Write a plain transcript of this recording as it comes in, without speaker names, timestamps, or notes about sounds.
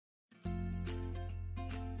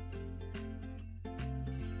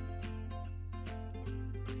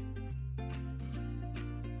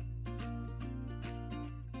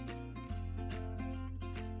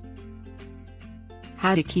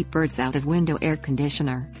How to keep birds out of window air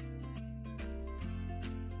conditioner.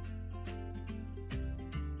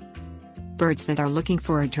 Birds that are looking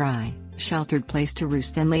for a dry, sheltered place to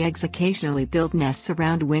roost and lay eggs occasionally build nests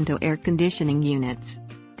around window air conditioning units.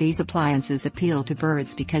 These appliances appeal to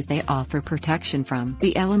birds because they offer protection from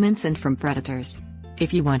the elements and from predators.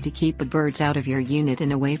 If you want to keep the birds out of your unit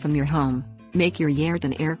and away from your home, make your yard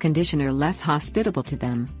and air conditioner less hospitable to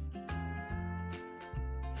them.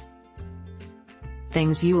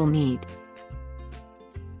 Things you will need: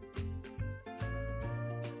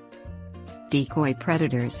 decoy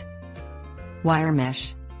predators, wire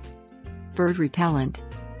mesh, bird repellent,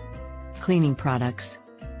 cleaning products.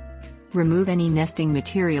 Remove any nesting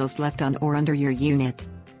materials left on or under your unit.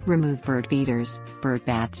 Remove bird feeders, bird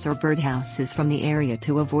baths or bird houses from the area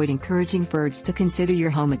to avoid encouraging birds to consider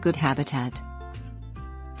your home a good habitat.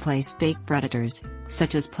 Place fake predators,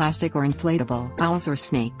 such as plastic or inflatable owls or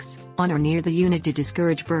snakes, on or near the unit to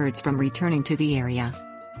discourage birds from returning to the area.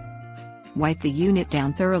 Wipe the unit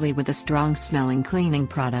down thoroughly with a strong-smelling cleaning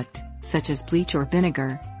product, such as bleach or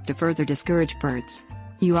vinegar, to further discourage birds.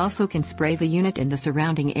 You also can spray the unit and the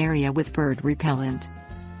surrounding area with bird repellent.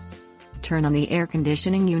 Turn on the air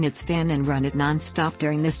conditioning unit's fan and run it non-stop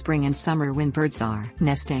during the spring and summer when birds are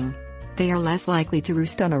nesting. They are less likely to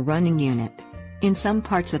roost on a running unit. In some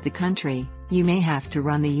parts of the country, you may have to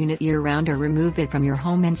run the unit year-round or remove it from your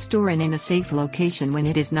home and store it in a safe location when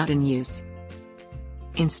it is not in use.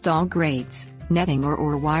 Install grates, netting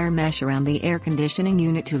or wire mesh around the air conditioning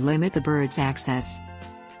unit to limit the birds' access.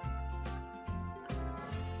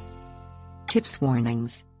 Tips: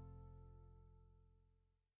 warnings.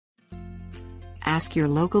 Ask your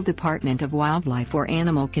local Department of Wildlife or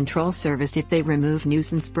Animal Control Service if they remove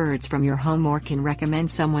nuisance birds from your home or can recommend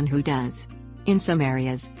someone who does. In some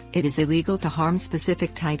areas, it is illegal to harm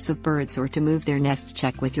specific types of birds or to move their nests.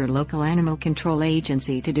 Check with your local animal control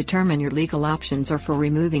agency to determine your legal options or for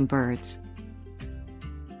removing birds.